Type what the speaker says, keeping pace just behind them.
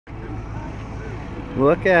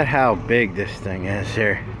Look at how big this thing is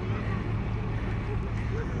here.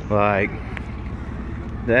 Like,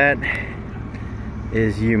 that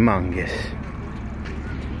is humongous.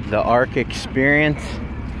 The Ark Experience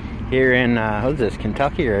here in, what is this,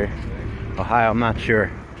 Kentucky or Ohio? I'm not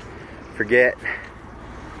sure. Forget.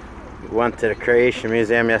 We went to the Creation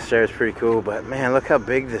Museum yesterday. It was pretty cool, but man, look how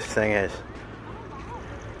big this thing is.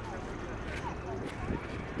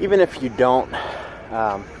 Even if you don't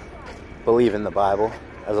believe in the Bible,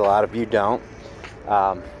 as a lot of you don't,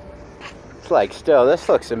 it's like, still, this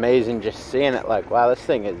looks amazing just seeing it. Like, wow, this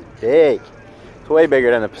thing is big. It's way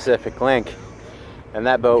bigger than the Pacific Link, and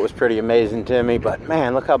that boat was pretty amazing to me. But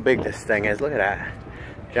man, look how big this thing is. Look at that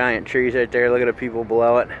giant trees right there. Look at the people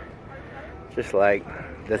below it. Just like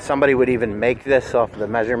that somebody would even make this off of the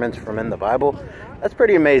measurements from in the Bible, that's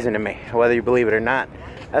pretty amazing to me. Whether you believe it or not,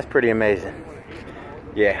 that's pretty amazing.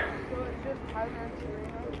 Yeah.